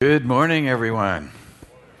Good morning, everyone.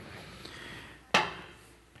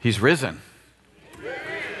 He's risen.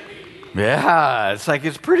 Yeah,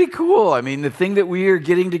 it's pretty cool. I mean, the thing that we are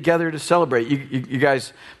getting together to celebrate, you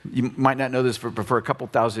guys, you might not know this, but for a couple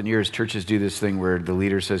thousand years, churches do this thing where the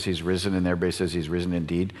leader says he's risen and everybody says he's risen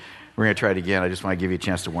indeed. We're going to try it again. I just want to give you a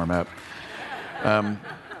chance to warm up.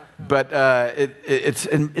 But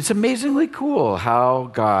it's amazingly cool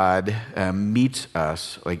how God meets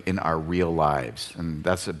us like in our real lives. And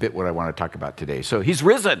that's a bit what I want to talk about today. So he's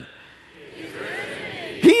risen.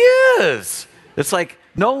 He is. It's like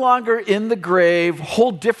no longer in the grave,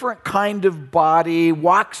 whole different kind of body,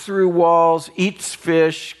 walks through walls, eats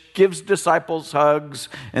fish, gives disciples hugs,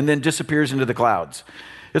 and then disappears into the clouds.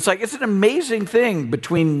 It's an amazing thing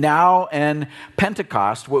between now and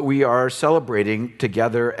Pentecost, what we are celebrating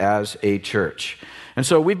together as a church. And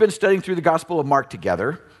so we've been studying through the Gospel of Mark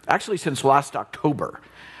together, actually since last October.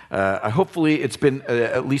 Hopefully it's been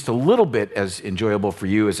at least a little bit as enjoyable for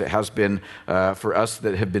you as it has been for us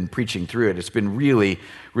that have been preaching through it. It's been really,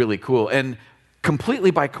 really cool. And completely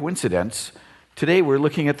by coincidence, today we're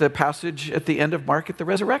looking at the passage at the end of Mark at the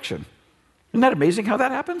resurrection. Isn't that amazing how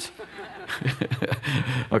that happens?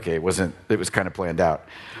 Okay, it was kind of planned out.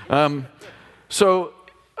 So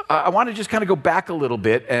I want to just kind of go back a little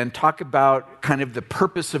bit and talk about kind of the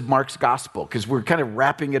purpose of Mark's gospel, because we're kind of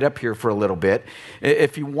wrapping it up here for a little bit.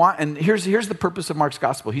 If you want, and here's the purpose of Mark's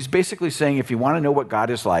gospel. He's basically saying if you want to know what God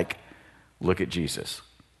is like, look at Jesus.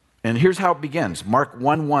 And here's how it begins. Mark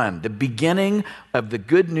 1:1, the beginning of the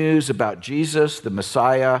good news about Jesus, the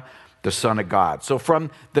Messiah, the Son of God. So from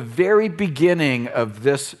the very beginning of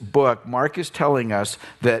this book, Mark is telling us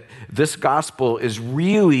that this gospel is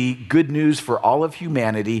really good news for all of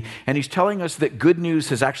humanity, and he's telling us that good news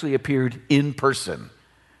has actually appeared in person.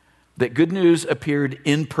 That good news appeared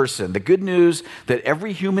in person. The good news that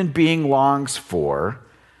every human being longs for,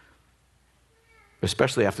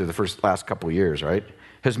 especially after the last couple of years, right,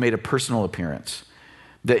 has made a personal appearance.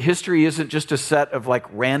 That history isn't just a set of like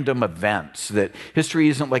random events, that history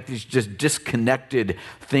isn't like these just disconnected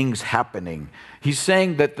things happening. He's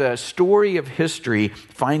saying that the story of history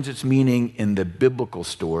finds its meaning in the biblical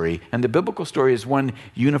story, and the biblical story is one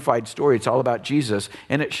unified story. It's all about Jesus,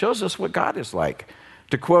 and it shows us what God is like.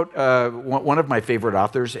 To quote one of my favorite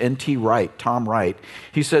authors, N.T. Wright, Tom Wright,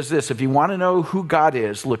 he says this: if you want to know who God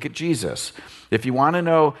is, look at Jesus. If you want to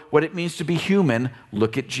know what it means to be human,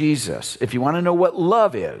 look at Jesus. If you want to know what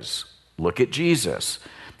love is, look at Jesus.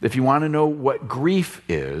 If you want to know what grief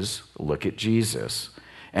is, look at Jesus.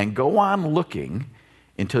 And go on looking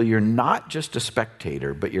until you're not just a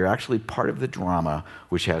spectator, but you're actually part of the drama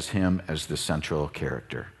which has him as the central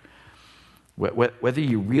character. Whether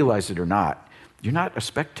you realize it or not, you're not a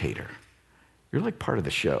spectator. You're like part of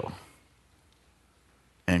the show.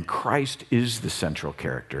 And Christ is the central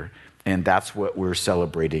character. And that's what we're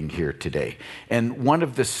celebrating here today. And one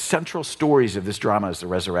of the central stories of this drama is the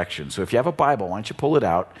resurrection. So if you have a Bible, why don't you pull it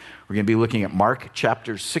out? We're going to be looking at Mark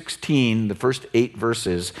chapter 16, the first 8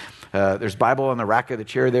 verses. There's Bible on the rack of the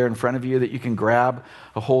chair there in front of you that you can grab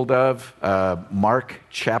a hold of. Mark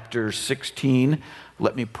chapter 16.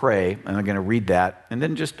 Let me pray, and I'm going to read that, and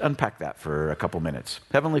then just unpack that for a couple minutes.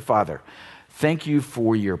 Heavenly Father, thank you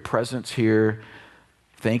for your presence here.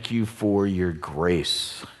 Thank you for your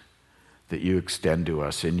grace that you extend to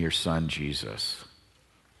us in your Son, Jesus.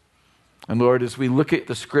 And Lord, as we look at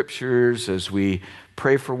the scriptures, as we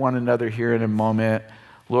pray for one another here in a moment,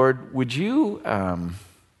 Lord, would you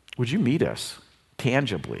meet us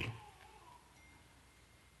tangibly?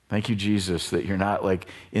 Thank you, Jesus, that you're not like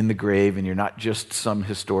in the grave and you're not just some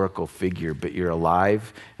historical figure, but you're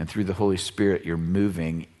alive, and through the Holy Spirit, you're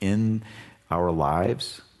moving in our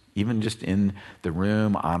lives, even just in the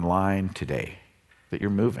room online today, that you're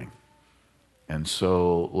moving. And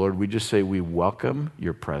so, Lord, we just say we welcome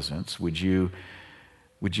your presence. Would you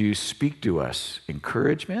speak to us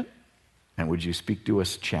encouragement, and would you speak to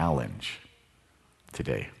us challenge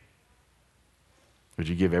today? Would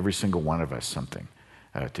you give every single one of us something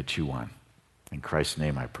to chew on? In Christ's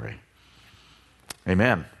name I pray.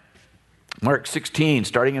 Amen. Mark 16,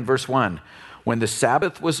 starting in verse 1. When the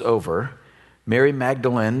Sabbath was over, Mary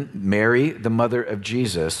Magdalene, Mary, the mother of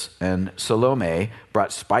Jesus, and Salome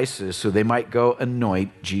brought spices so they might go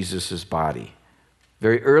anoint Jesus' body.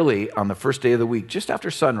 Very early on the first day of the week, just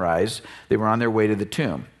after sunrise, they were on their way to the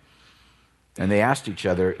tomb. And they asked each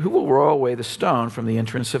other, who will roll away the stone from the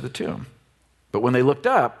entrance of the tomb? But when they looked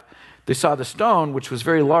up, they saw the stone, which was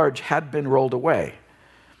very large, had been rolled away.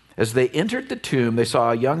 As they entered the tomb, they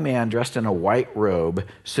saw a young man dressed in a white robe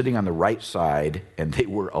sitting on the right side, and they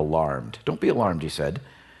were alarmed. Don't be alarmed, he said.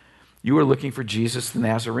 You are looking for Jesus the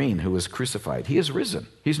Nazarene who was crucified. He is risen.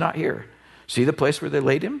 He's not here. See the place where they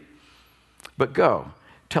laid him? But go,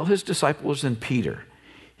 tell his disciples and Peter,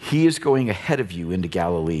 he is going ahead of you into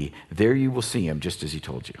Galilee. There you will see him just as he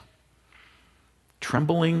told you.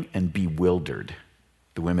 Trembling and bewildered,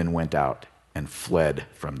 the women went out and fled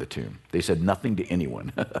from the tomb. They said nothing to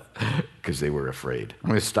anyone because they were afraid. I'm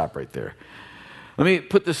going to stop right there. Let me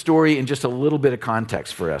put the story in just a little bit of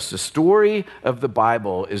context for us. The story of the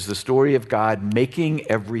Bible is the story of God making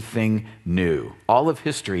everything new. All of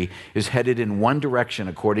history is headed in one direction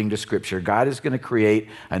according to Scripture. God is going to create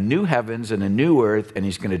a new heavens and a new earth, and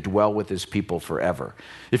he's going to dwell with his people forever.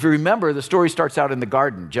 If you remember, the story starts out in the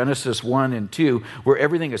garden, Genesis 1 and 2, where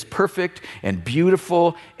everything is perfect and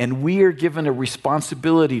beautiful, and we are given a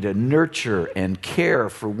responsibility to nurture and care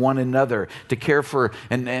for one another, to care for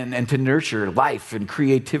and to nurture life and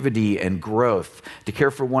creativity and growth, to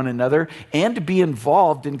care for one another, and to be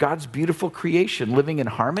involved in God's beautiful creation, living in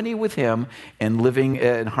harmony with him and living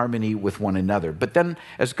in harmony with one another. But then,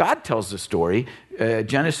 as God tells the story,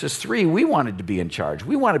 Genesis 3, we wanted to be in charge.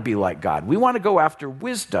 We want to be like God. We want to go after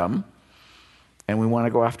wisdom, and we want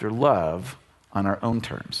to go after love on our own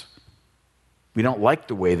terms. We don't like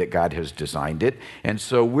the way that God has designed it, and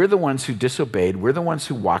so we're the ones who disobeyed. We're the ones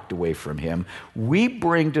who walked away from him. We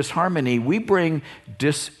bring disharmony. We bring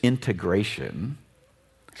disintegration,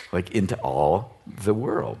 like into all the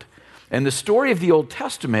world. And the story of the Old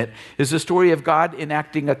Testament is the story of God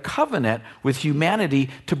enacting a covenant with humanity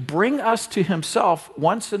to bring us to himself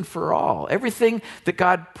once and for all. Everything that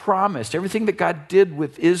God promised, everything that God did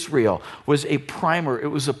with Israel was a primer. It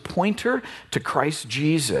was a pointer to Christ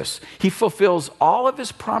Jesus. He fulfills all of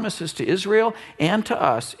his promises to Israel and to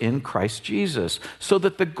us in Christ Jesus. So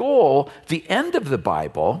that the goal, the end of the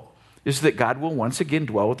Bible, is that God will once again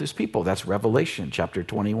dwell with his people. That's Revelation chapter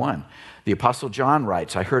 21. The Apostle John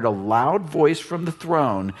writes, I heard a loud voice from the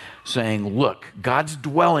throne saying, look, God's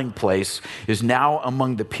dwelling place is now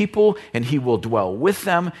among the people, and he will dwell with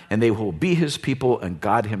them, and they will be his people, and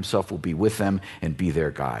God himself will be with them and be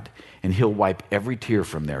their God. And he'll wipe every tear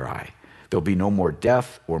from their eye. There'll be no more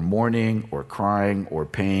death or mourning or crying or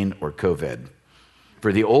pain or COVID.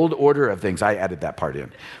 For the old order of things, I added that part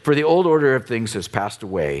in. For the old order of things has passed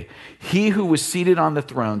away. He who was seated on the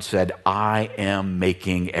throne said, I am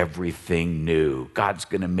making everything new. God's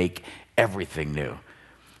going to make everything new.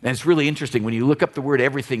 And it's really interesting. When you look up the word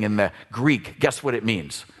everything in the Greek, guess what it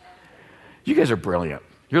means? You guys are brilliant.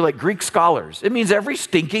 You're like Greek scholars. It means every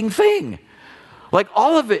stinking thing. Like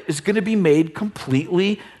all of it is going to be made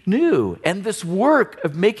completely new. And this work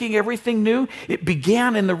of making everything new, it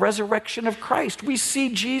began in the resurrection of Christ. We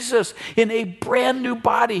see Jesus in a brand new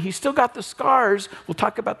body. He's still got the scars. We'll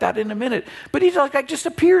talk about that in a minute. But he like just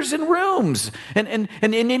appears in rooms. And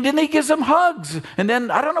then he gives them hugs. And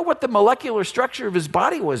then I don't know what the molecular structure of his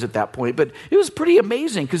body was at that point, but it was pretty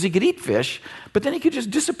amazing because he could eat fish, but then he could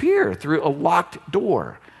just disappear through a locked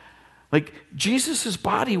door. Like Jesus'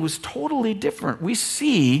 body was totally different. We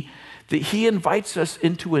see that he invites us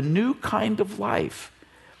into a new kind of life.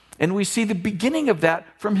 And we see the beginning of that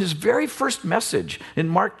from his very first message in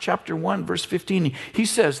Mark chapter 1, verse 15. He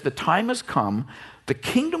says, the time has come, the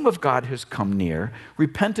kingdom of God has come near.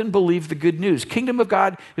 Repent and believe the good news. Kingdom of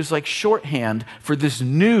God is like shorthand for this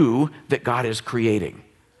new that God is creating.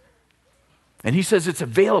 And he says it's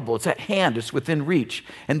available, it's at hand, it's within reach.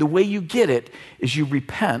 And the way you get it is you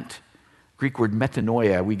repent. Greek word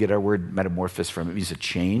metanoia, we get our word metamorphosis from. It means a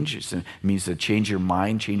change. It means to change your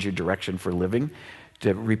mind, change your direction for living.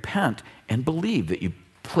 To repent and believe that you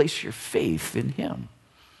place your faith in him.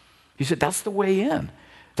 He said that's the way in.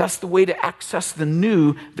 That's the way to access the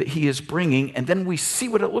new that he is bringing. And then we see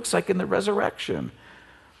what it looks like in the resurrection.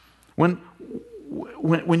 When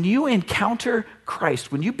you encounter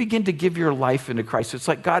Christ, when you begin to give your life into Christ, it's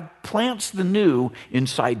like God plants the new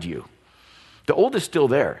inside you. The old is still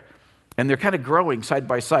there. And they're kind of growing side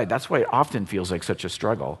by side. That's why it often feels like such a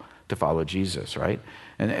struggle to follow Jesus, right?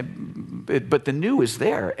 But the new is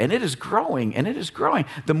there, and it is growing, and it is growing.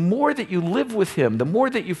 The more that you live with him, the more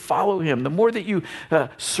that you follow him, the more that you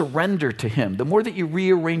surrender to him, the more that you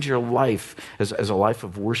rearrange your life as a life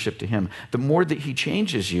of worship to him, the more that he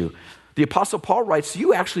changes you. The Apostle Paul writes,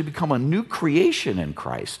 you actually become a new creation in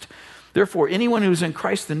Christ. Therefore, anyone who's in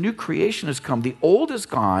Christ, the new creation has come. The old is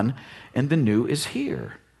gone, and the new is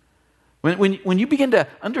here. When you begin to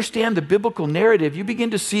understand the biblical narrative, you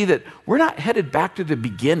begin to see that we're not headed back to the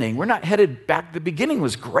beginning. We're not headed back. The beginning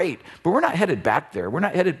was great, but we're not headed back there. We're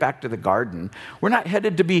not headed back to the garden. We're not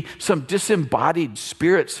headed to be some disembodied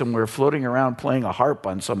spirit somewhere floating around playing a harp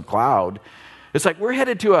on some cloud. It's like we're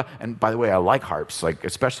headed to and by the way, I like harps, like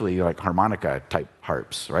especially like harmonica type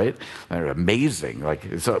harps, right? They're amazing.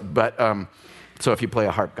 So if you play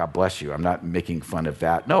a harp, God bless you. I'm not making fun of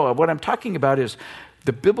that. No, what I'm talking about is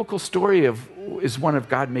the biblical story is one of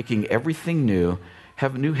God making everything new,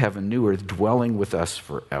 new heaven, new earth, dwelling with us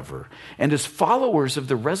forever. And as followers of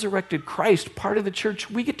the resurrected Christ, part of the church,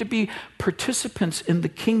 we get to be participants in the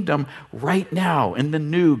kingdom right now, in the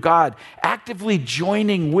new God, actively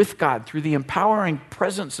joining with God through the empowering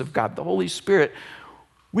presence of God, the Holy Spirit.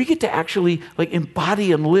 We get to actually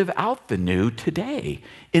embody and live out the new today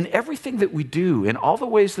in everything that we do, in all the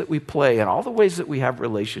ways that we play, in all the ways that we have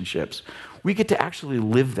relationships. We get to actually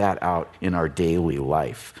live that out in our daily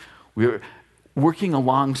life. We're working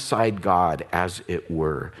alongside God, as it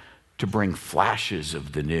were, to bring flashes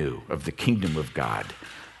of the new, of the kingdom of God,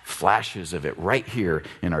 flashes of it right here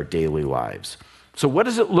in our daily lives. So what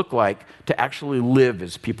does it look like to actually live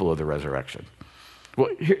as people of the resurrection? Well,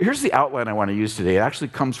 here's the outline I want to use today. It actually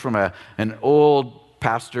comes from an old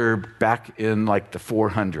pastor back in the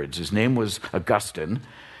 400s. His name was Augustine,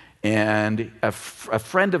 and a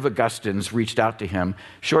friend of Augustine's reached out to him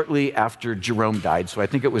shortly after Jerome died. So I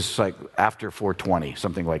think it was after 420,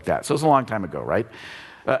 something like that. So it was a long time ago, right?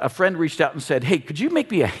 A friend reached out and said, hey, could you make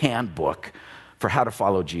me a handbook for how to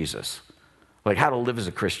follow Jesus? Like how to live as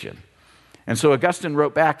a Christian. And so Augustine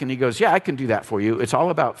wrote back and he goes, yeah, I can do that for you. It's all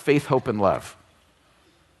about faith, hope, and love.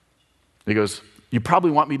 He goes, you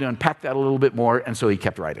probably want me to unpack that a little bit more, and so he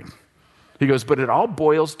kept writing. He goes, but it all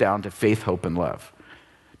boils down to faith, hope, and love.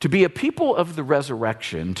 To be a people of the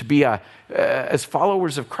resurrection, to be as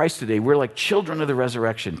followers of Christ today, we're like children of the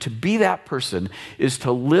resurrection. To be that person is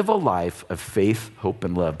to live a life of faith, hope,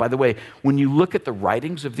 and love. By the way, when you look at the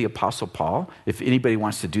writings of the Apostle Paul, if anybody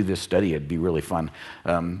wants to do this study, it'd be really fun.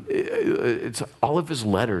 It's all of his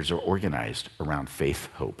letters are organized around faith,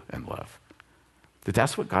 hope, and love.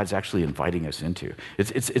 That's what God's actually inviting us into.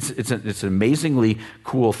 It's an amazingly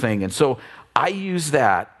cool thing. And so I use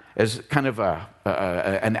that as kind of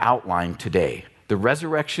an outline today. The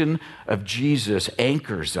resurrection of Jesus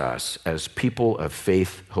anchors us as people of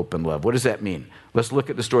faith, hope, and love. What does that mean? Let's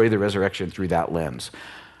look at the story of the resurrection through that lens.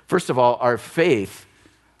 First of all, our faith,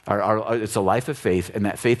 it's a life of faith, and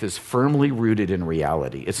that faith is firmly rooted in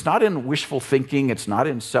reality. It's not in wishful thinking. It's not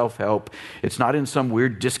in self-help. It's not in some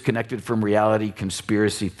weird disconnected from reality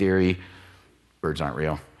conspiracy theory. Birds aren't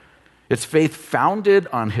real. It's faith founded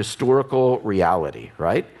on historical reality,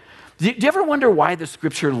 right? Do you ever wonder why the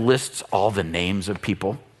scripture lists all the names of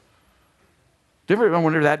people? Do you ever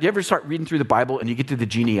wonder that? Do you ever start reading through the Bible and you get to the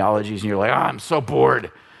genealogies and you're like, I'm so bored.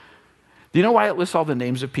 Do you know why it lists all the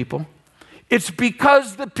names of people? It's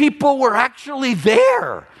because the people were actually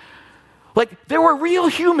there. There were real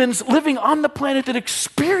humans living on the planet that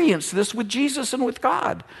experienced this with Jesus and with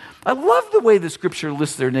God. I love the way the scripture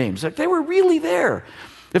lists their names. They were really there.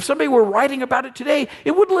 If somebody were writing about it today,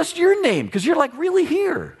 it would list your name because you're really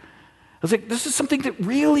here. I was like, this is something that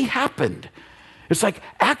really happened. It's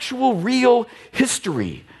actual, real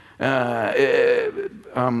history. So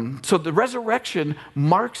the resurrection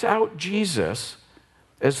marks out Jesus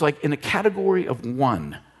as in a category of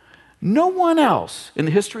one. No one else in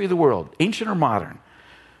the history of the world, ancient or modern,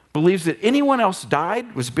 believes that anyone else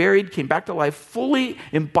died, was buried, came back to life, fully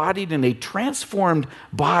embodied in a transformed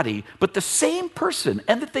body, but the same person,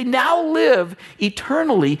 and that they now live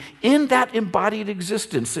eternally in that embodied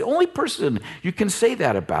existence. The only person you can say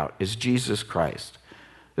that about is Jesus Christ.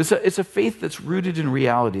 It's a faith that's rooted in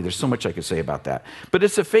reality. There's so much I could say about that. But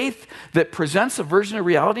it's a faith that presents a version of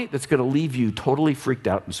reality that's going to leave you totally freaked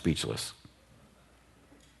out and speechless.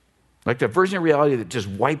 The version of reality that just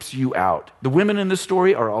wipes you out. The women in this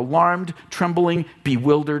story are alarmed, trembling,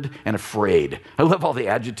 bewildered, and afraid. I love all the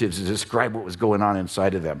adjectives to describe what was going on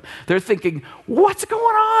inside of them. They're thinking, what's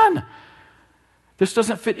going on? This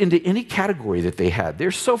doesn't fit into any category that they had. They're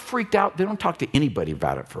so freaked out, they don't talk to anybody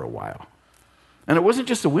about it for a while. And it wasn't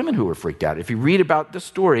just the women who were freaked out. If you read about the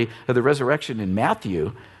story of the resurrection in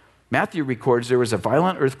Matthew records there was a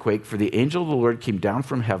violent earthquake, for the angel of the Lord came down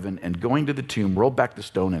from heaven and going to the tomb, rolled back the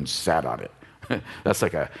stone and sat on it. That's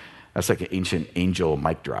like an ancient angel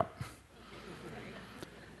mic drop.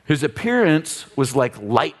 His appearance was like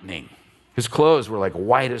lightning. His clothes were like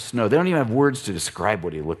white as snow. They don't even have words to describe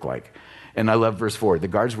what he looked like. And I love verse 4. The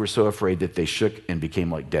guards were so afraid that they shook and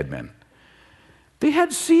became like dead men. They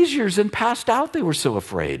had seizures and passed out. They were so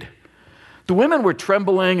afraid. The women were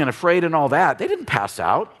trembling and afraid and all that. They didn't pass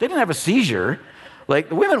out. They didn't have a seizure. The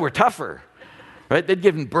women were tougher, right? They'd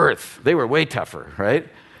given birth. They were way tougher, right?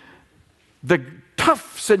 The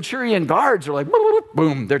tough centurion guards are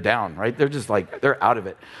boom, they're down, right? They're just they're out of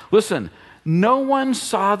it. Listen, no one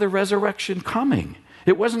saw the resurrection coming.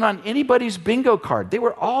 It wasn't on anybody's bingo card. They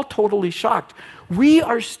were all totally shocked. We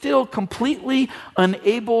are still completely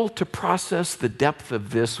unable to process the depth of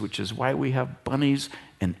this, which is why we have bunnies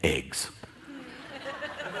and eggs.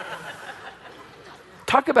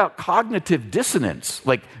 Talk about cognitive dissonance.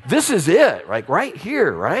 Like, this is it, like right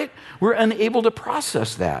here, right? We're unable to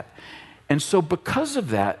process that. And so because of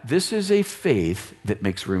that, this is a faith that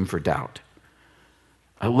makes room for doubt.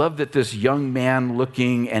 I love that this young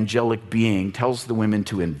man-looking angelic being tells the women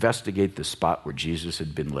to investigate the spot where Jesus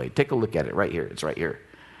had been laid. Take a look at it right here. It's right here.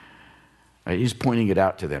 Right, he's pointing it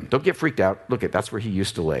out to them. Don't get freaked out. Look, that's where he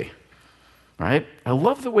used to lay. Right? I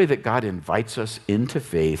love the way that God invites us into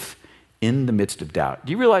faith in the midst of doubt.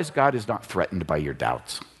 Do you realize God is not threatened by your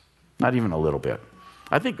doubts? Not even a little bit.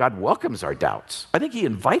 I think God welcomes our doubts. I think he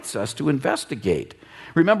invites us to investigate.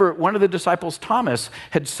 Remember, one of the disciples, Thomas,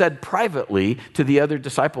 had said privately to the other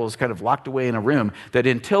disciples, kind of locked away in a room, that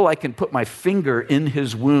until I can put my finger in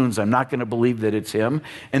his wounds, I'm not going to believe that it's him.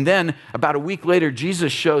 And then about a week later,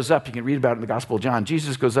 Jesus shows up. You can read about it in the Gospel of John.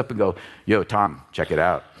 Jesus goes up and goes, "Yo, Tom, check it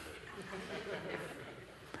out."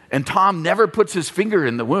 And Tom never puts his finger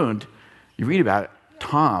in the wound. You read about it.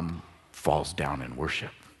 Tom falls down in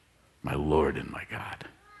worship. My Lord and my God.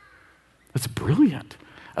 That's brilliant.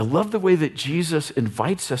 I love the way that Jesus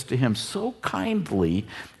invites us to him so kindly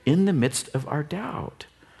in the midst of our doubt.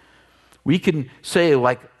 We can say,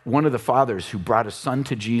 like one of the fathers who brought a son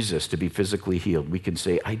to Jesus to be physically healed, we can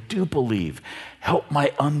say, "I do believe, help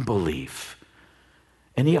my unbelief."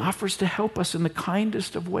 And he offers to help us in the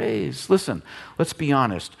kindest of ways. Listen, let's be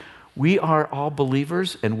honest. We are all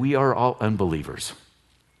believers and we are all unbelievers.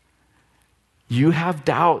 You have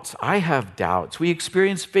doubts. I have doubts. We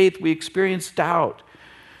experience faith. We experience doubt.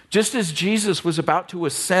 Just as Jesus was about to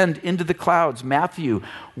ascend into the clouds, Matthew,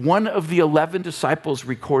 one of the 11 disciples,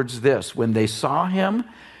 records this. When they saw him,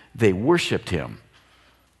 they worshiped him,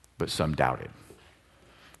 but some doubted.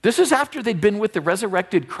 This is after they'd been with the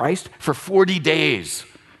resurrected Christ for 40 days.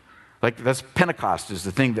 Like, that's Pentecost is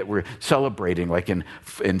the thing that we're celebrating, like in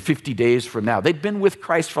 50 days from now. They'd been with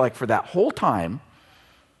Christ for that whole time,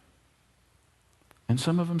 and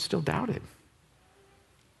some of them still doubted.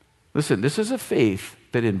 Listen, this is a faith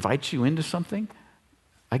that invites you into something.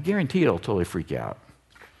 I guarantee it'll totally freak you out.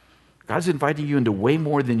 God's inviting you into way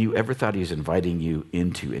more than you ever thought he's inviting you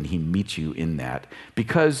into, and he meets you in that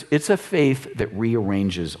because it's a faith that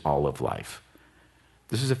rearranges all of life.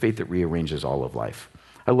 This is a faith that rearranges all of life.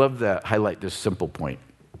 I love to highlight this simple point.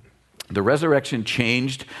 The resurrection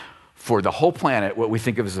changed for the whole planet what we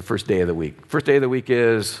think of as the first day of the week. First day of the week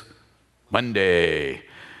is Monday.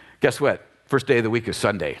 Guess what? First day of the week is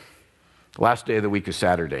Sunday. Last day of the week is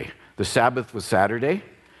Saturday. The Sabbath was Saturday.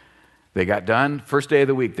 They got done. First day of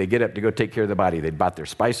the week, they get up to go take care of the body. They bought their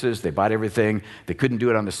spices. They bought everything. They couldn't do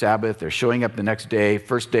it on the Sabbath. They're showing up the next day,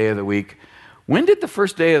 first day of the week. When did the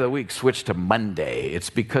first day of the week switch to Monday? It's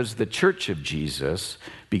because the church of Jesus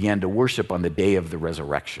began to worship on the day of the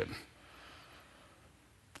resurrection.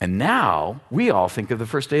 And now we all think of the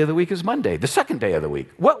first day of the week as Monday, the second day of the week.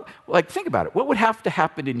 Think about it. What would have to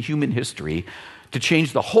happen in human history to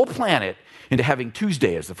change the whole planet into having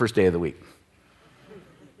Tuesday as the first day of the week?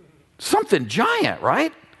 Something giant,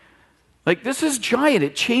 right? Like, this is giant.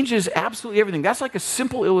 It changes absolutely everything. That's like a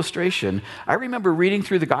simple illustration. I remember reading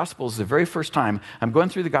through the Gospels the very first time. I'm going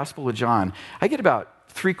through the Gospel of John. I get about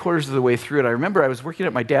 3/4 of the way through it. I remember I was working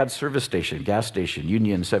at my dad's service station, gas station,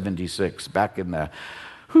 Union 76, back in the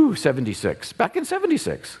 76. Back in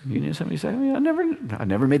 76. Union 76. I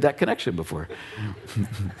never made that connection before.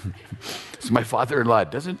 It's my father-in-law.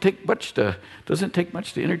 It doesn't take much to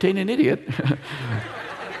entertain an idiot.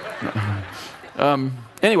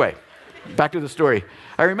 Anyway, back to the story.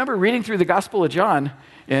 I remember reading through the Gospel of John,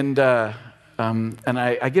 and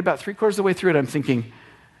I get about 3/4 of the way through it. I'm thinking,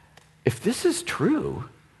 if this is true,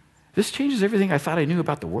 this changes everything I thought I knew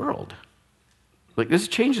about the world. Like, this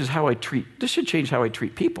should change how I treat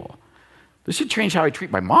people. This should change how I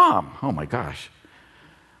treat my mom. Oh my gosh.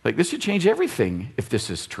 Like, this should change everything if this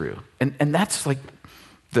is true. And that's like,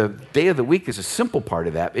 the day of the week is a simple part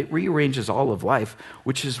of that. It rearranges all of life,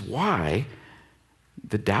 which is why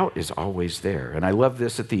the doubt is always there. And I love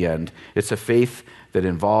this at the end. It's a faith that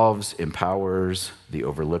involves, empowers the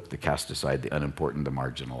overlooked, the cast aside, the unimportant, the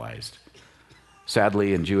marginalized.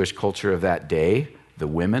 Sadly, in Jewish culture of that day, the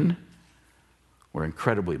women were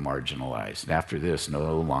incredibly marginalized. And after this,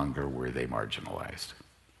 no longer were they marginalized.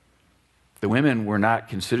 The women were not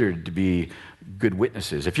considered to be good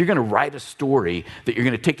witnesses. If you're going to write a story that you're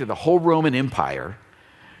going to take to the whole Roman Empire,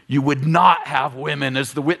 you would not have women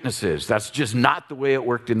as the witnesses. That's just not the way it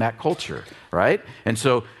worked in that culture, right? And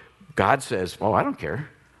so God says, oh, I don't care.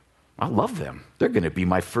 I love them. They're going to be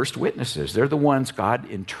my first witnesses. They're the ones God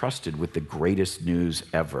entrusted with the greatest news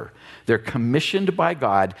ever. They're commissioned by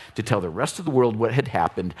God to tell the rest of the world what had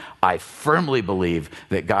happened. I firmly believe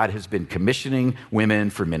that God has been commissioning women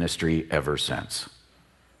for ministry ever since.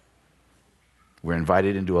 We're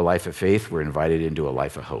invited into a life of faith. We're invited into a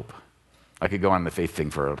life of hope. I could go on the faith thing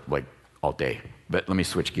for like all day, but let me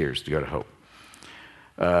switch gears to go to hope.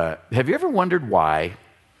 Have you ever wondered why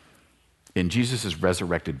in Jesus'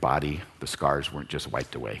 resurrected body, the scars weren't just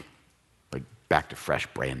wiped away, like back to fresh,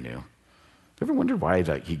 brand new? Ever wondered why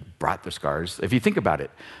he brought the scars? If you think about it,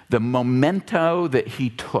 the memento that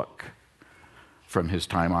he took from his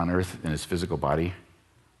time on earth in his physical body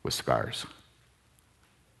was scars.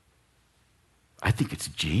 I think it's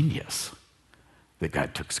genius that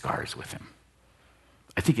God took scars with him.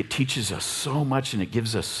 I think it teaches us so much and it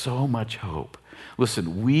gives us so much hope.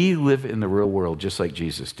 Listen, we live in the real world just like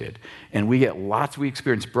Jesus did. And we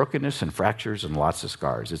experience brokenness and fractures and lots of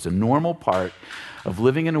scars. It's a normal part of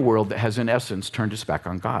living in a world that has, in essence, turned its back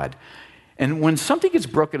on God. And when something gets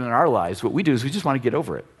broken in our lives, what we do is we just want to get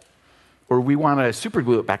over it. Or we want to super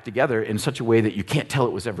glue it back together in such a way that you can't tell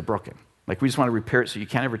it was ever broken. Like we just want to repair it so you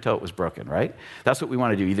can't ever tell it was broken, right? That's what we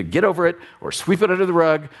want to do. Either get over it or sweep it under the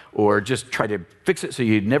rug or just try to fix it so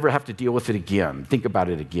you never have to deal with it again. Think about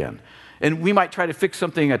it again. And we might try to fix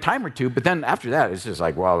something a time or two, but then after that, it's just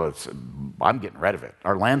like, well, I'm getting rid of it.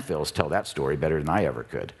 Our landfills tell that story better than I ever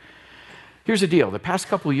could. Here's the deal. The past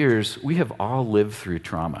couple of years, we have all lived through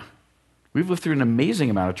trauma. We've lived through an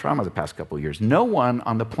amazing amount of trauma the past couple of years. No one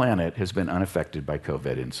on the planet has been unaffected by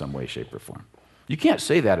COVID in some way, shape, or form. You can't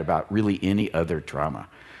say that about really any other trauma.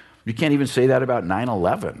 You can't even say that about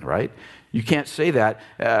 9/11, right? You can't say that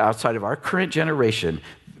outside of our current generation.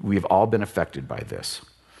 We've all been affected by this.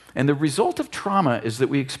 And the result of trauma is that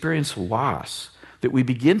we experience loss, that we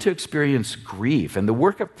begin to experience grief. And the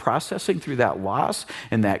work of processing through that loss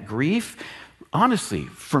and that grief, honestly,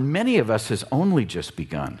 for many of us has only just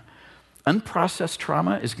begun. Unprocessed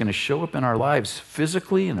trauma is going to show up in our lives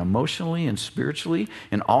physically and emotionally and spiritually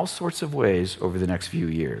in all sorts of ways over the next few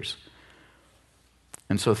years.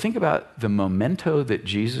 And so think about the memento that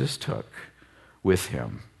Jesus took with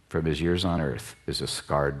him from his years on earth is a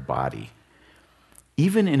scarred body.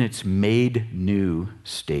 Even in its made new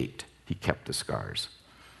state, he kept the scars.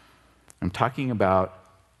 I'm talking about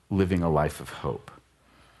living a life of hope.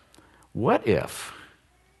 What if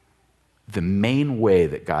the main way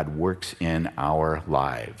that God works in our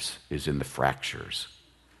lives is in the fractures?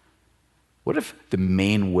 What if the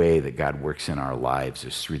main way that God works in our lives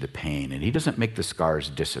is through the pain, and he doesn't make the scars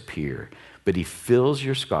disappear, but he fills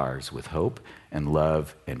your scars with hope and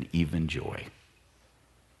love and even joy?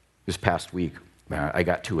 This past week, I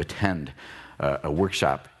got to attend a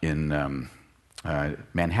workshop in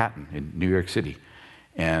Manhattan, in New York City.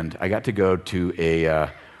 And I got to go to a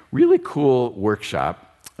really cool workshop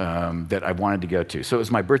that I wanted to go to. So it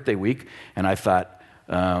was my birthday week, and I thought,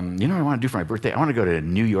 you know what I want to do for my birthday? I want to go to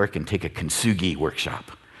New York and take a kintsugi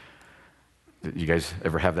workshop. You guys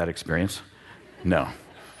ever have that experience? No.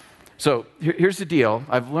 So here's the deal.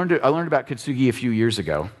 I learned about kintsugi a few years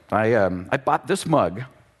ago. I bought this mug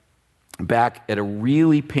back at a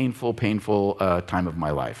really painful time of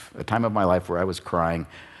my life, a time of my life where I was crying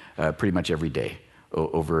pretty much every day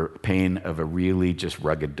over pain of a really just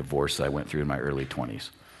rugged divorce that I went through in my early 20s.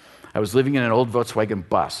 I was living in an old Volkswagen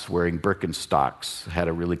bus wearing Birkenstocks, had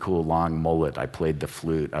a really cool long mullet. I played the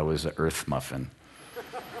flute. I was an earth muffin.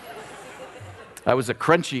 I was a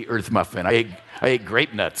crunchy earth muffin. I ate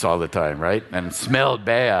grape nuts all the time, right? And smelled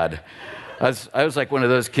bad. I was like one of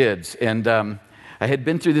those kids. And I had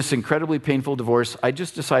been through this incredibly painful divorce. I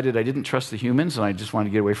just decided I didn't trust the humans, and I just wanted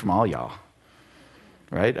to get away from all y'all.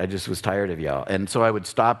 Right? I just was tired of y'all. And so I would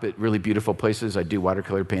stop at really beautiful places. I'd do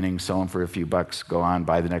watercolor paintings, sell them for a few bucks, go on,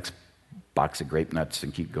 buy the next box of grape nuts,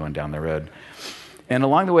 and keep going down the road. And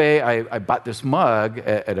along the way, I bought this mug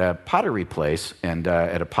at a pottery place and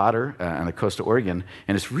at a potter on the coast of Oregon,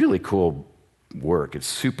 and it's really cool work. It's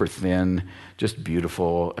super thin, just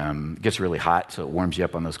beautiful. It gets really hot, so it warms you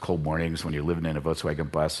up on those cold mornings when you're living in a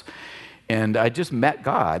Volkswagen bus. And I just met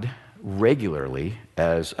God regularly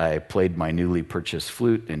as I played my newly purchased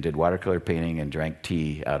flute and did watercolor painting and drank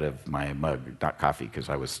tea out of my mug, not coffee, because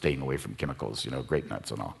I was staying away from chemicals, grape nuts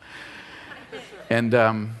and all. And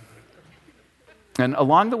And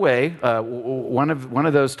along the way, one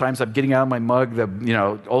of those times I'm getting out of my mug,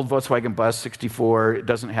 the old Volkswagen Bus 64. It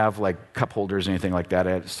doesn't have like cup holders or anything like that.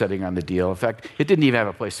 It's setting on the deal. In fact, it didn't even have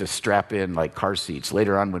a place to strap in like car seats.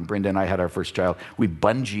 Later on, when Brenda and I had our first child, we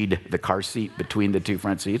bungeed the car seat between the two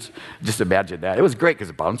front seats. Just imagine that. It was great because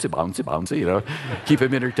it bouncy, bouncy, bouncy. Keep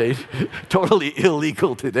him entertained. Totally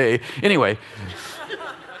illegal today. Anyway,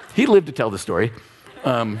 he lived to tell the story.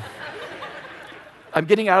 I'm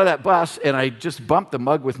getting out of that bus, and I just bump the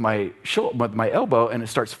mug with my elbow, and it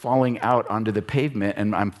starts falling out onto the pavement,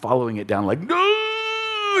 and I'm following it down like, no,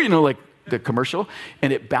 like the commercial,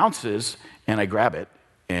 and it bounces, and I grab it,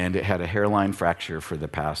 and it had a hairline fracture for the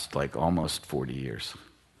past like almost 40 years.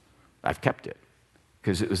 I've kept it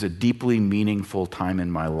because it was a deeply meaningful time in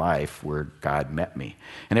my life where God met me.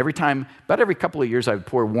 And about every couple of years, I would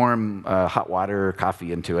pour warm hot water or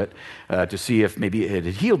coffee into it to see if maybe it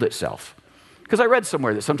had healed itself. Because I read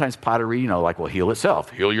somewhere that sometimes pottery, will heal itself.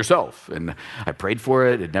 Heal yourself. And I prayed for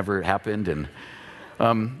it. It never happened.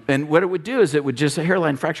 And what it would do is a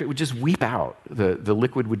hairline fracture, it would just weep out. The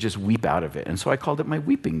liquid would just weep out of it. And so I called it my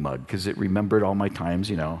weeping mug because it remembered all my times.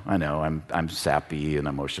 I know, I'm sappy and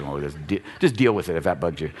emotional. Just deal with it if that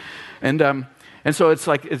bugs you. And so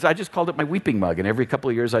I just called it my weeping mug. And every couple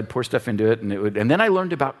of years I'd pour stuff into it. And then I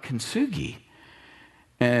learned about kintsugi.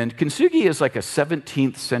 And kintsugi is like a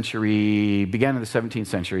 17th century, began in the 17th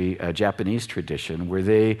century Japanese tradition where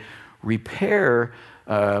they repair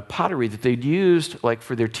pottery that they'd used like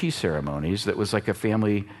for their tea ceremonies that was like a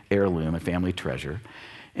family heirloom, a family treasure.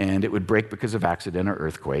 And it would break because of accident or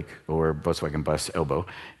earthquake or Volkswagen Bus elbow.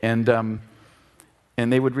 And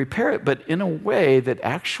they would repair it, but in a way that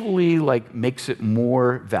actually like makes it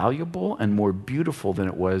more valuable and more beautiful than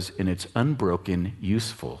it was in its unbroken,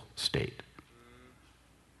 useful state.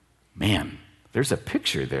 Man, there's a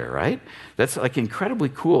picture there, right? That's like incredibly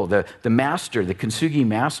cool. The master, the kintsugi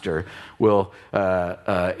master, will,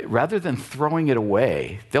 rather than throwing it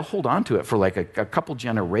away, they'll hold on to it for like a couple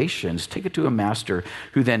generations, take it to a master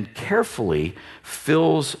who then carefully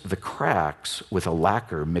fills the cracks with a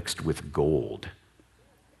lacquer mixed with gold.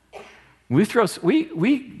 We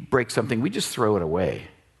break something, we just throw it away,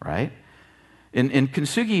 right? In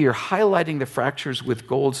kintsugi, you're highlighting the fractures with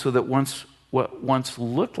gold so that what once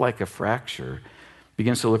looked like a fracture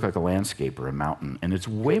begins to look like a landscape or a mountain, and it's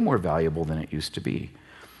way more valuable than it used to be.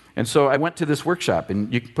 And so I went to this workshop,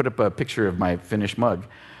 and you can put up a picture of my finished mug,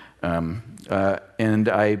 and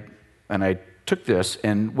I took this,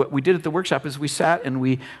 and what we did at the workshop is we sat and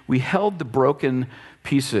we held the broken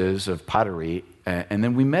pieces of pottery, and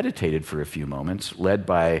then we meditated for a few moments, led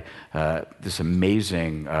by this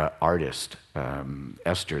amazing artist,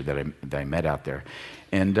 Esther, that I met out there.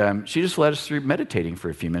 And she just led us through meditating for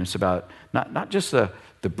a few minutes about not just the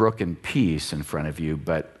broken piece in front of you,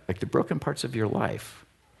 but like the broken parts of your life.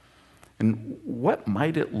 And what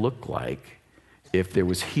might it look like if there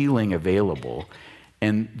was healing available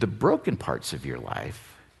and the broken parts of your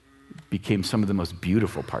life became some of the most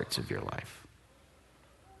beautiful parts of your life?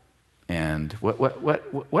 And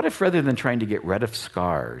what if rather than trying to get rid of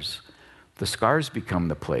scars, the scars become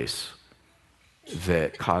the place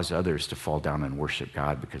that cause others to fall down and worship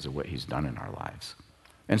God because of what he's done in our lives?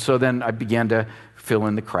 And so then I began to fill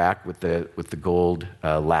in the crack with the gold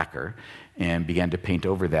lacquer and began to paint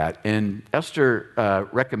over that. And Esther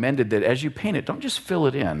recommended that as you paint it, don't just fill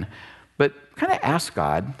it in, but kind of ask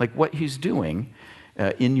God like what he's doing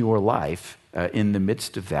in your life in the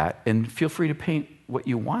midst of that, and feel free to paint what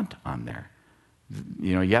you want on there.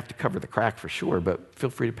 You have to cover the crack for sure, but feel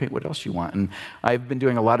free to paint what else you want. And I've been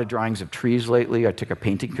doing a lot of drawings of trees lately. I took a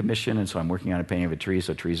painting commission, and so I'm working on a painting of a tree,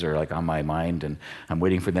 so trees are like on my mind, and I'm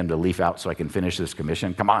waiting for them to leaf out so I can finish this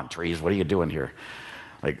commission. Come on, trees, what are you doing here?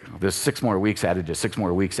 Like this 6 more weeks added to 6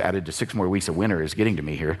 more weeks added to 6 more weeks of winter is getting to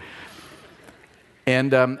me here.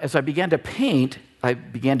 And as I began to paint, I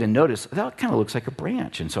began to notice that kind of looks like a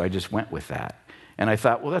branch, and so I just went with that. And I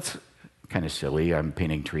thought, well, that's kind of silly. I'm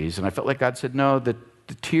painting trees. And I felt like God said, no, the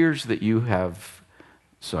tears that you have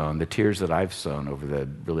sown, the tears that I've sown over the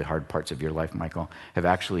really hard parts of your life, Michael, have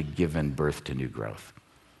actually given birth to new growth.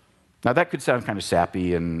 Now, that could sound kind of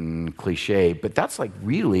sappy and cliche, but that's like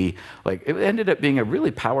really, like, it ended up being a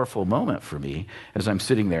really powerful moment for me as I'm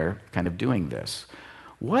sitting there kind of doing this.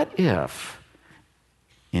 What if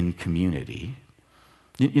in community,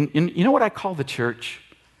 you know what I call the church?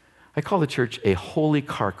 I call the church a holy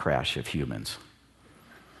car crash of humans.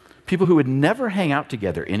 People who would never hang out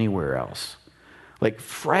together anywhere else. Like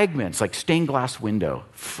fragments, like stained glass window,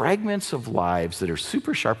 fragments of lives that are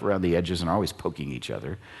super sharp around the edges and are always poking each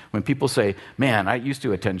other. When people say, man, I used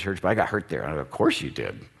to attend church, but I got hurt there. And of course you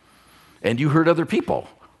did. And you hurt other people.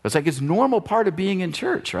 It's like it's normal part of being in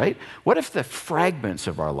church, right? What if the fragments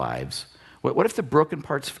of our lives, what if the broken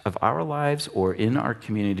parts of our lives or in our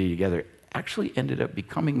community together actually ended up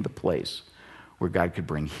becoming the place where God could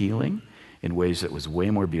bring healing in ways that was way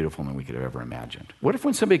more beautiful than we could have ever imagined? What if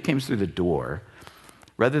when somebody came through the door,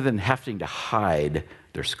 rather than having to hide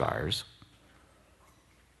their scars,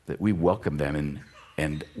 that we welcome them and I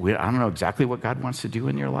don't know exactly what God wants to do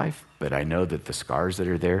in your life, but I know that the scars that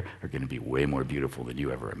are there are going to be way more beautiful than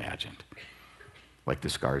you ever imagined. Like the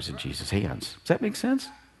scars in Jesus' hands. Does that make sense?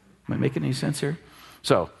 Am I making any sense here?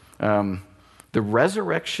 So, the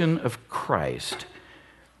resurrection of Christ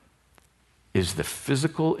is the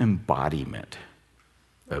physical embodiment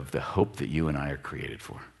of the hope that you and I are created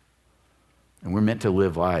for. And we're meant to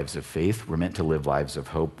live lives of faith. We're meant to live lives of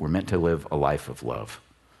hope. We're meant to live a life of love.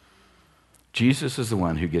 Jesus is the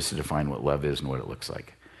one who gets to define what love is and what it looks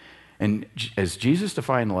like. And as Jesus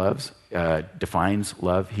defines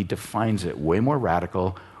love, he defines it way more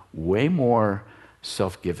radical, way more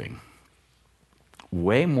self-giving,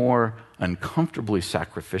 way more uncomfortably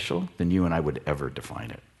sacrificial than you and I would ever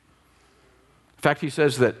define it. In fact, he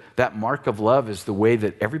says that that mark of love is the way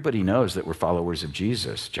that everybody knows that we're followers of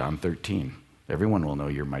Jesus, John 13. Everyone will know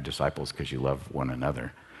you're my disciples because you love one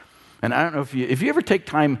another. And I don't know if you ever take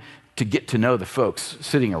time to get to know the folks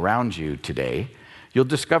sitting around you today, you'll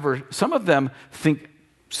discover some of them think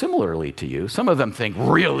similarly to you. Some of them think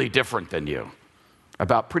really different than you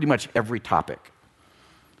about pretty much every topic.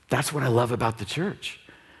 That's what I love about the church.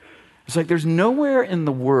 It's like there's nowhere in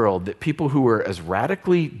the world that people who are as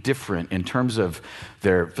radically different in terms of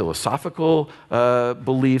their philosophical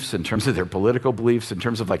beliefs, in terms of their political beliefs, in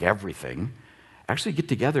terms of like everything, actually get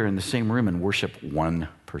together in the same room and worship one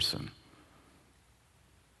person.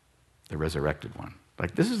 The resurrected one.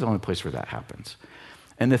 Like, this is the only place where that happens.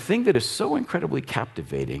 And the thing that is so incredibly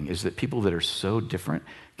captivating is that people that are so different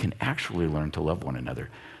can actually learn to love one another.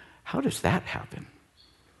 How does that happen?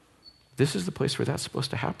 This is the place where that's supposed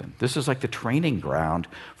to happen. This is like the training ground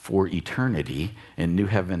for eternity in new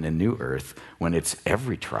heaven and new earth when it's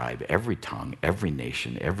every tribe, every tongue, every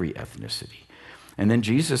nation, every ethnicity. And then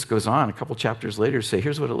Jesus goes on a couple chapters later to say,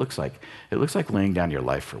 here's what it looks like. It looks like laying down your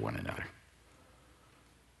life for one another.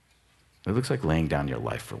 It looks like laying down your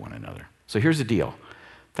life for one another. So here's the deal.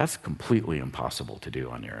 That's completely impossible to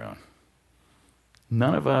do on your own.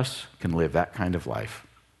 None of us can live that kind of life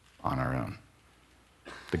on our own.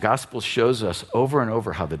 The gospel shows us over and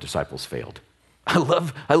over how the disciples failed. I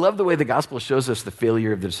love the way the gospel shows us the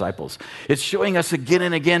failure of the disciples. It's showing us again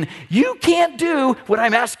and again, you can't do what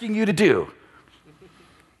I'm asking you to do.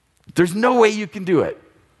 There's no way you can do it.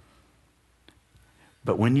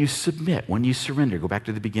 But when you submit, when you surrender, go back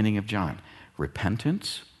to the beginning of John,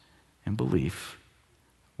 repentance and belief,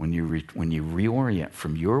 when you reorient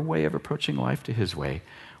from your way of approaching life to his way,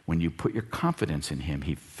 when you put your confidence in him,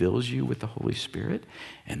 he fills you with the Holy Spirit,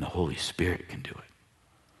 and the Holy Spirit can do it.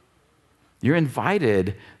 You're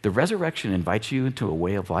invited, the resurrection invites you into a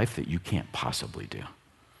way of life that you can't possibly do.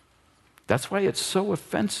 That's why it's so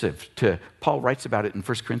offensive Paul writes about it in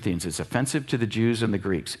 1 Corinthians, it's offensive to the Jews and the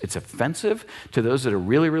Greeks. It's offensive to those that are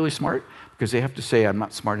really, really smart because they have to say, I'm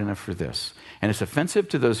not smart enough for this. And it's offensive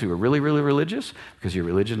to those who are really, really religious because your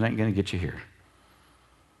religion ain't going to get you here.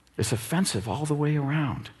 It's offensive all the way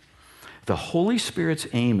around. The Holy Spirit's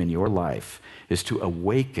aim in your life is to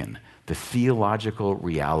awaken the theological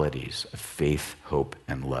realities of faith, hope,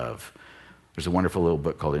 and love. There's a wonderful little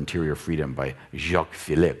book called Interior Freedom by Jacques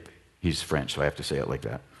Philippe. He's French, so I have to say it like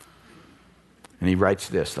that. And he writes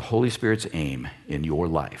this, the Holy Spirit's aim in your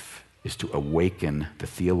life is to awaken the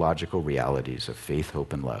theological realities of faith,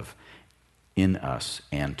 hope, and love in us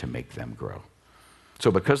and to make them grow. So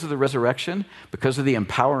because of the resurrection, because of the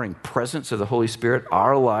empowering presence of the Holy Spirit,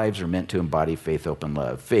 our lives are meant to embody faith, hope, and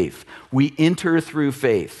love. Faith. We enter through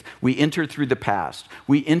faith. We enter through the past.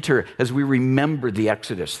 We enter as we remember the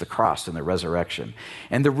Exodus, the cross, and the resurrection.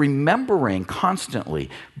 And the remembering constantly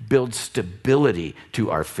builds stability to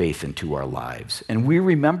our faith and to our lives. And we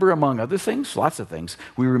remember, among other things, lots of things,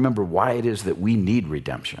 we remember why it is that we need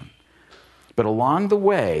redemption. But along the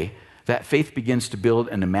way, that faith begins to build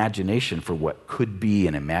an imagination for what could be,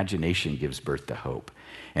 and imagination gives birth to hope.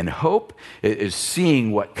 And hope is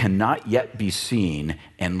seeing what cannot yet be seen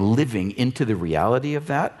and living into the reality of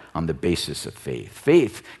that on the basis of faith.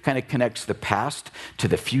 Faith kind of connects the past to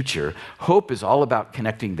the future. Hope is all about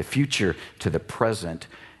connecting the future to the present.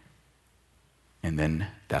 And then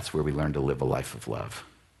that's where we learn to live a life of love.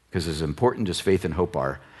 Because as important as faith and hope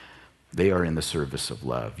are, they are in the service of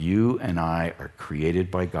love. You and I are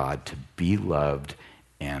created by God to be loved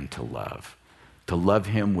and to love. to love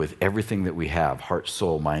him with everything that we have, heart,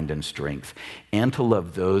 soul, mind, and strength, and to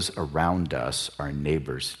love those around us, our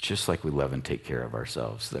neighbors, just like we love and take care of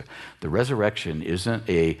ourselves. The resurrection isn't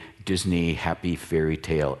a Disney happy fairy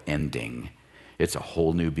tale ending. It's a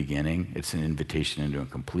whole new beginning. It's an invitation into a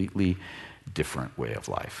completely different way of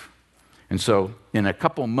life. And so in a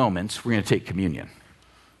couple moments, we're going to take communion.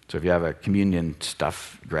 So if you have a communion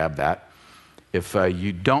stuff, grab that. If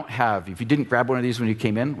you didn't grab one of these when you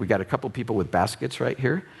came in, we got a couple people with baskets right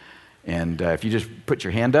here. And if you just put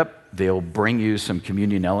your hand up, they'll bring you some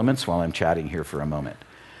communion elements while I'm chatting here for a moment.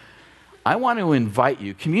 I want to invite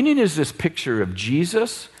you. Communion is this picture of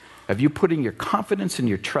Jesus, of you putting your confidence and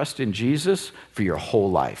your trust in Jesus for your whole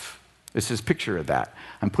life. It's this picture of that.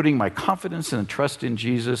 I'm putting my confidence and trust in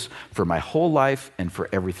Jesus for my whole life and for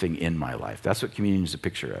everything in my life. That's what communion is a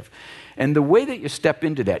picture of. And the way that you step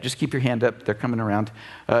into that, just keep your hand up, they're coming around.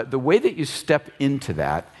 The way that you step into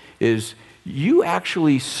that is you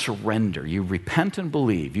actually surrender. You repent and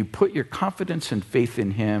believe. You put your confidence and faith in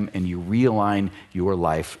him, and you realign your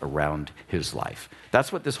life around his life.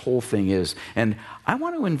 That's what this whole thing is. And I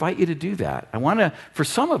want to invite you to do that. For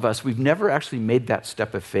some of us, we've never actually made that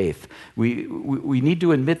step of faith. We need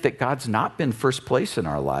to admit that God's not been first place in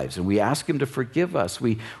our lives, and we ask him to forgive us.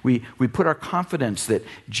 We put our confidence that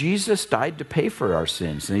Jesus died to pay for our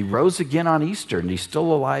sins, and he rose again on Easter, and he's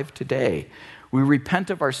still alive today. We repent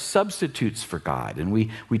of our substitutes for God, and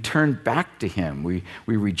we turn back to him. We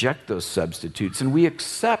reject those substitutes, and we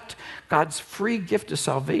accept God's free gift of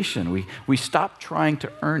salvation. We stop trying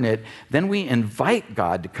to earn it. Then we invite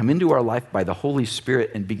God to come into our life by the Holy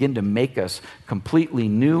Spirit and begin to make us completely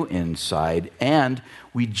new inside, and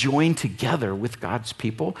we join together with God's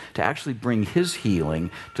people to actually bring his healing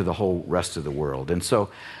to the whole rest of the world. And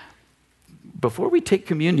so before we take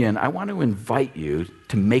communion, I want to invite you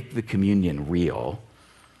to make the communion real,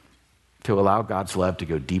 to allow God's love to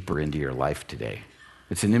go deeper into your life today.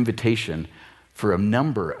 It's an invitation for a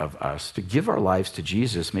number of us to give our lives to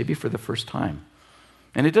Jesus, maybe for the first time.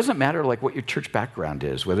 And it doesn't matter like what your church background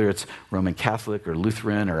is, whether it's Roman Catholic or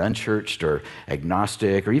Lutheran or unchurched or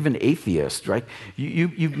agnostic or even atheist, right?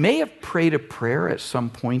 You may have prayed a prayer at some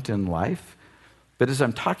point in life, but as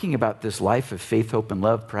I'm talking about this life of faith, hope, and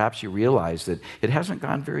love, perhaps you realize that it hasn't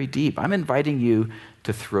gone very deep. I'm inviting you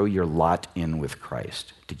to throw your lot in with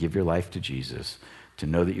Christ, to give your life to Jesus, to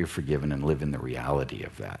know that you're forgiven and live in the reality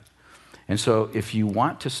of that. And so if you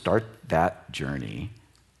want to start that journey,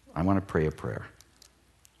 I want to pray a prayer.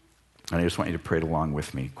 And I just want you to pray it along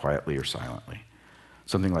with me, quietly or silently.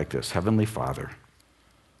 Something like this: Heavenly Father,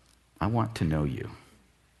 I want to know you.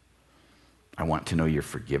 I want to know your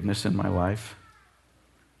forgiveness in my life.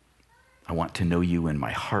 I want to know you in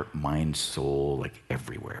my heart, mind, soul, like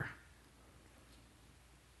everywhere.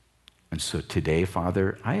 And so today,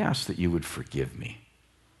 Father, I ask that you would forgive me.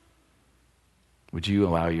 Would you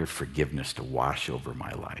allow your forgiveness to wash over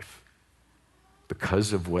my life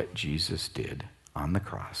because of what Jesus did on the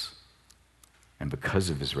cross and because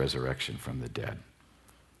of his resurrection from the dead?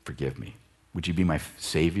 Forgive me. Would you be my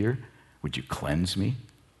Savior? Would you cleanse me?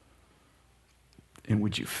 And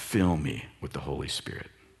would you fill me with the Holy Spirit?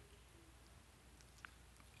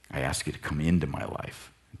 I ask you to come into my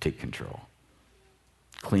life and take control.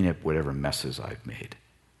 Clean up whatever messes I've made.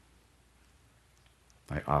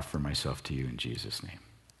 I offer myself to you in Jesus' name.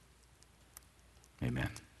 Amen.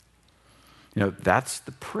 You know, that's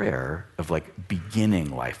the prayer of like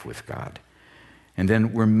beginning life with God. And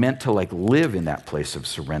then we're meant to like live in that place of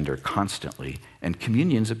surrender constantly. And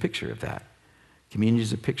communion's a picture of that. Communion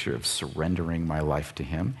is a picture of surrendering my life to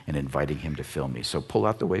him and inviting him to fill me. So pull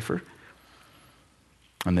out the wafer.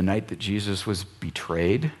 On the night that Jesus was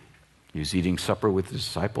betrayed, he was eating supper with his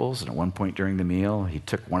disciples, and at one point during the meal, he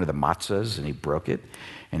took one of the matzahs and he broke it,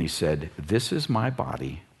 and he said, "This is my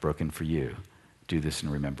body broken for you. Do this in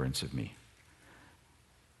remembrance of me."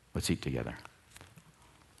 Let's eat together.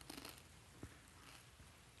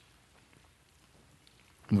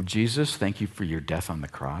 Well, Jesus, thank you for your death on the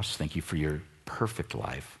cross. Thank you for your perfect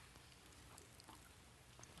life.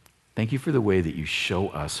 Thank you for the way that you show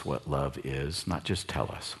us what love is, not just tell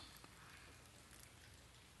us.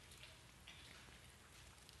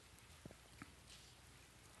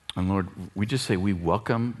 And Lord, we just say we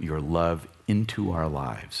welcome your love into our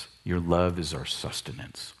lives. Your love is our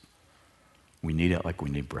sustenance. We need it like we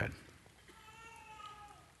need bread.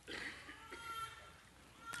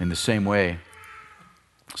 In the same way,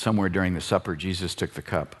 somewhere during the supper, Jesus took the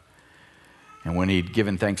cup. And when he'd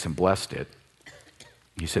given thanks and blessed it,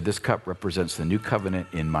 he said, "This cup represents the new covenant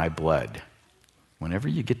in my blood. Whenever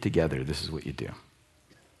you get together, this is what you do." And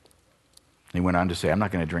he went on to say, I'm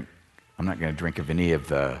not going to drink of any of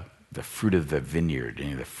the the fruit of the vineyard,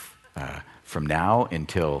 from now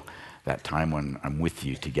until that time when I'm with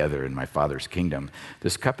you together in my Father's kingdom.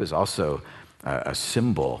 This cup is also a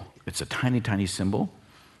symbol. It's a tiny, tiny symbol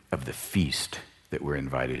of the feast that we're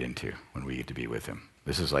invited into when we get to be with him.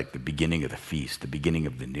 This is like the beginning of the feast, the beginning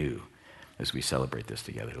of the new, as we celebrate this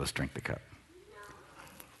together. Let's drink the cup.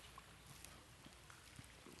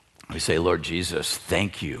 We say, Lord Jesus,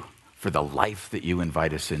 thank you for the life that you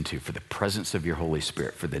invite us into, for the presence of your Holy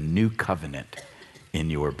Spirit, for the new covenant in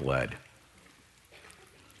your blood.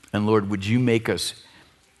 And Lord, would you make us,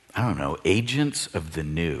 agents of the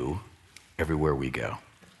new everywhere we go?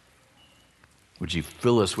 Would you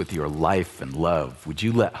fill us with your life and love? Would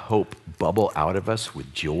you let hope bubble out of us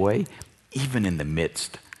with joy, even in the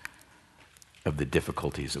midst of the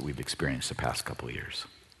difficulties that we've experienced the past couple of years?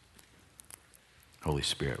 Holy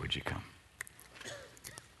Spirit, would you come?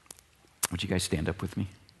 Would you guys stand up with me?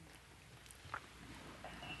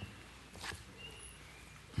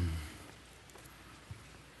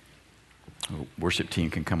 Worship team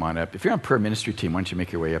can come on up. If you're on prayer ministry team, why don't you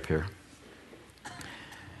make your way up here?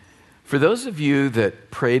 For those of you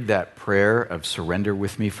that prayed that prayer of surrender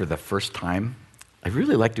with me for the first time, I'd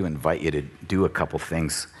really like to invite you to do a couple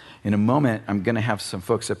things. In a moment, I'm going to have some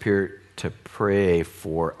folks up here to pray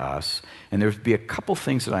for us, and there'll be a couple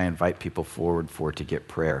things that I invite people forward for to get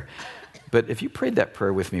prayer. But if you prayed that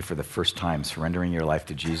prayer with me for the first time, surrendering your life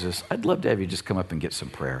to Jesus, I'd love to have you just come up and get some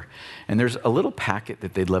prayer. And there's a little packet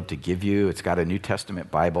that they'd love to give you. It's got a New Testament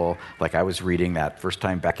Bible, like I was reading that first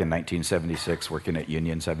time back in 1976, working at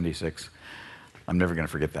Union 76. I'm never going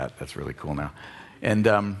to forget that. That's really cool now. And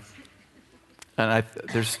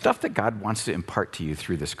there's stuff that God wants to impart to you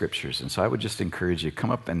through the scriptures. And so I would just encourage you,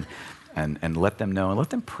 come up and let them know, and let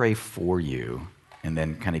them pray for you, and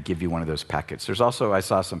then kind of give you one of those packets. There's also, I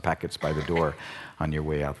saw some packets by the door on your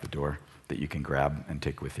way out the door that you can grab and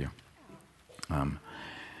take with you.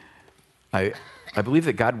 I believe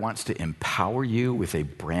that God wants to empower you with a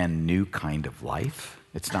brand new kind of life.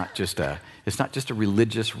 It's not just a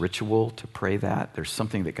religious ritual to pray that. There's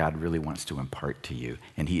something that God really wants to impart to you,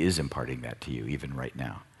 and he is imparting that to you even right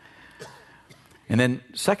now. And then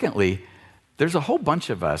secondly, there's a whole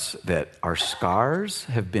bunch of us that our scars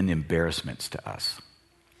have been embarrassments to us.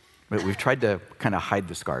 But we've tried to kind of hide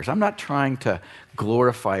the scars. I'm not trying to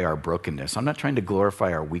glorify our brokenness. I'm not trying to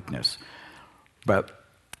glorify our weakness. But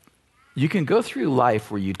you can go through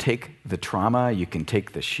life where you take the trauma, you can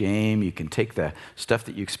take the shame, you can take the stuff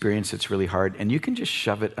that you experience that's really hard, and you can just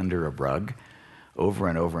shove it under a rug over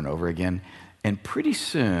and over and over again. And pretty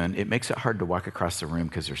soon, it makes it hard to walk across the room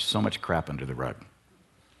because there's so much crap under the rug.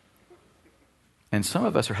 And some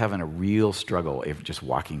of us are having a real struggle of just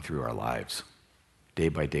walking through our lives. Day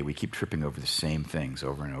by day, we keep tripping over the same things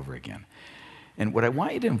over and over again. And what I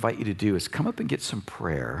want you to invite you to do is come up and get some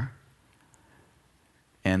prayer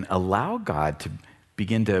and allow God to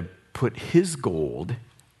begin to put his gold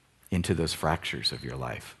into those fractures of your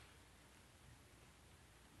life.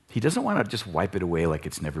 He doesn't want to just wipe it away like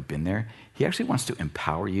it's never been there. He actually wants to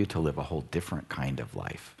empower you to live a whole different kind of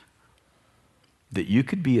life. That you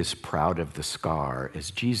could be as proud of the scar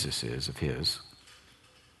as Jesus is of his,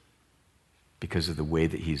 because of the way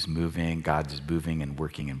that he's moving, God is moving and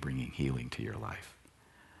working and bringing healing to your life.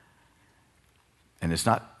 And it's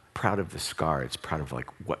not proud of the scar, it's proud of like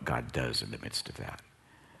what God does in the midst of that.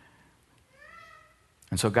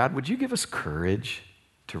 And so God, would you give us courage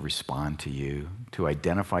to respond to you, to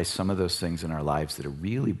identify some of those things in our lives that are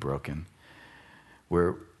really broken,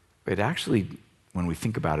 where it actually, when we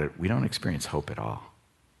think about it, we don't experience hope at all.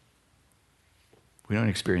 We don't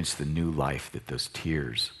experience the new life that those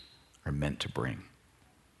tears are meant to bring.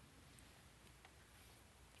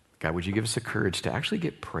 God, would you give us the courage to actually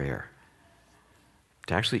get prayer,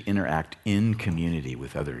 to actually interact in community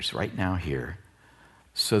with others right now here,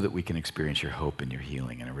 so that we can experience your hope and your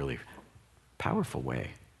healing in a really powerful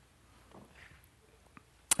way.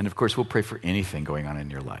 And of course, we'll pray for anything going on in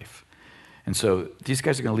your life. And so these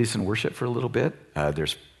guys are going to lead us in worship for a little bit.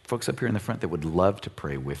 There's folks up here in the front that would love to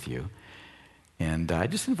pray with you. And I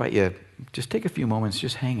just invite you, just take a few moments,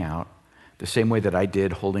 just hang out. The same way that I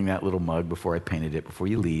did holding that little mug before I painted it, before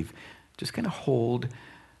you leave, just kind of hold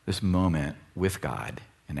this moment with God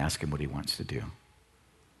and ask him what he wants to do.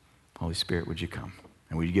 Holy Spirit, would you come?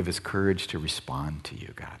 And would you give us courage to respond to you,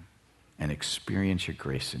 God, and experience your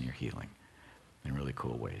grace and your healing in really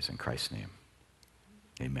cool ways. In Christ's name,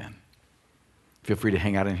 amen. Feel free to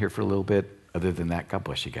hang out in here for a little bit. Other than that, God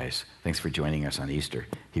bless you guys. Thanks for joining us on Easter.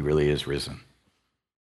 He really is risen.